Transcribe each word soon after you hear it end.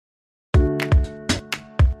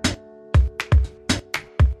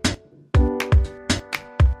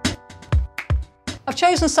I've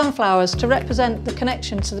chosen sunflowers to represent the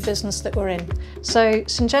connection to the business that we're in. So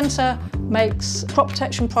Syngenta makes crop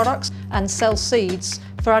protection products and sells seeds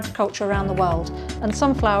for agriculture around the world. And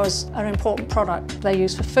sunflowers are an important product. They're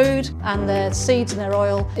used for food, and their seeds and their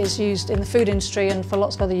oil is used in the food industry and for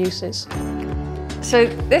lots of other uses. So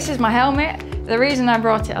this is my helmet. The reason I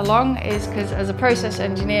brought it along is because as a process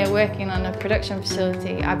engineer working on a production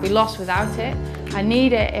facility, I'd be lost without it. I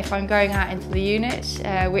need it if I'm going out into the units,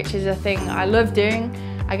 which is a thing I love doing.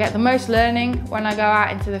 I get the most learning when I go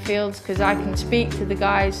out into the fields because I can speak to the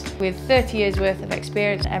guys with 30 years worth of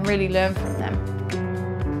experience and really learn from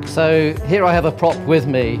them. So here I have a prop with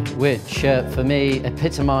me which for me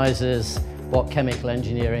epitomises what chemical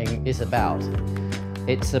engineering is about.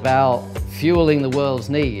 It's about fueling the world's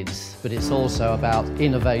needs, but it's also about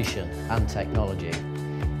innovation and technology.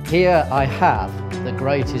 Here I have the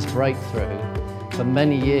greatest breakthrough for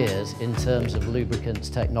many years in terms of lubricants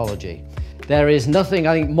technology. There is nothing,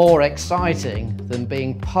 I think, more exciting than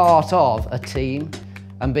being part of a team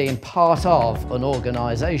and being part of an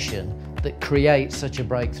organisation that creates such a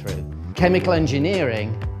breakthrough. Chemical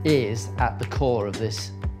engineering is at the core of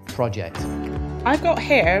this project. I've got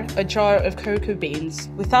here a jar of cocoa beans.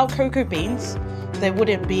 Without cocoa beans, there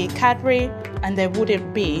wouldn't be Cadbury and there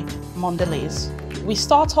wouldn't be Mondelez. We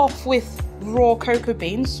start off with raw cocoa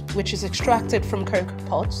beans, which is extracted from cocoa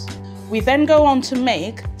pods. We then go on to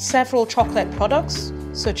make several chocolate products,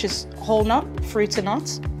 such as whole nut, fruity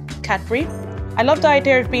nut, Cadbury. I love the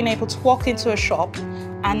idea of being able to walk into a shop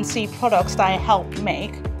and see products that I help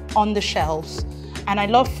make on the shelves. And I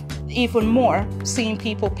love even more seeing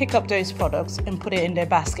people pick up those products and put it in their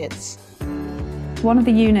baskets. One of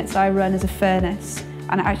the units I run is a furnace,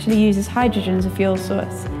 and it actually uses hydrogen as a fuel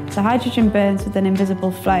source. So hydrogen burns with an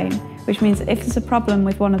invisible flame, which means that if there's a problem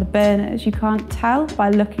with one of the burners, you can't tell by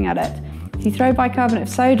looking at it. If you throw bicarbonate of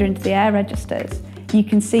soda into the air registers, you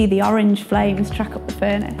can see the orange flames track up the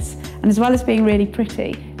furnace. And as well as being really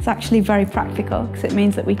pretty, it's actually very practical because it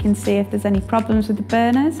means that we can see if there's any problems with the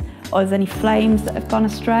burners or there's any flames that have gone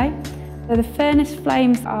astray. So the furnace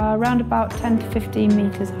flames are around about 10 to 15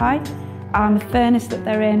 metres high, and the furnace that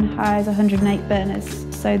they're in has 108 burners.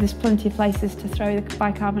 So there's plenty of places to throw the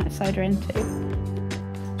bicarbonate of soda into.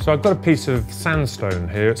 So I've got a piece of sandstone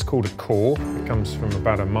here. It's called a core. It comes from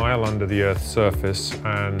about a mile under the Earth's surface,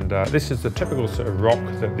 and this is the typical sort of rock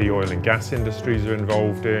that the oil and gas industries are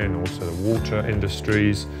involved in, also the water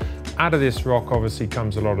industries. Out of this rock obviously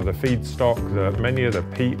comes a lot of the feedstock. Many of the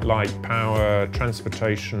peat, light, power,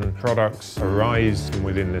 transportation products arise from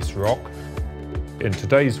within this rock. In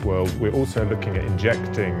today's world, we're also looking at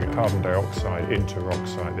injecting carbon dioxide into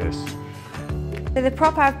rocks like this. So the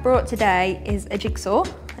prop I've brought today is a jigsaw.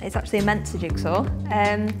 It's actually a Mensa jigsaw.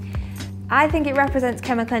 I think it represents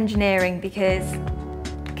chemical engineering because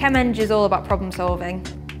ChemEng is all about problem solving.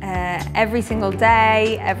 Every single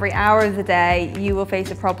day, every hour of the day, you will face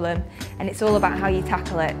a problem, and it's all about how you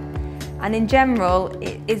tackle it. And in general,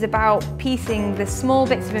 it is about piecing the small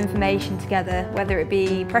bits of information together, whether it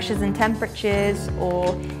be pressures and temperatures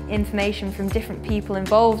or information from different people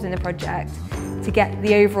involved in the project, to get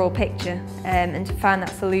the overall picture and to find that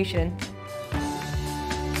solution.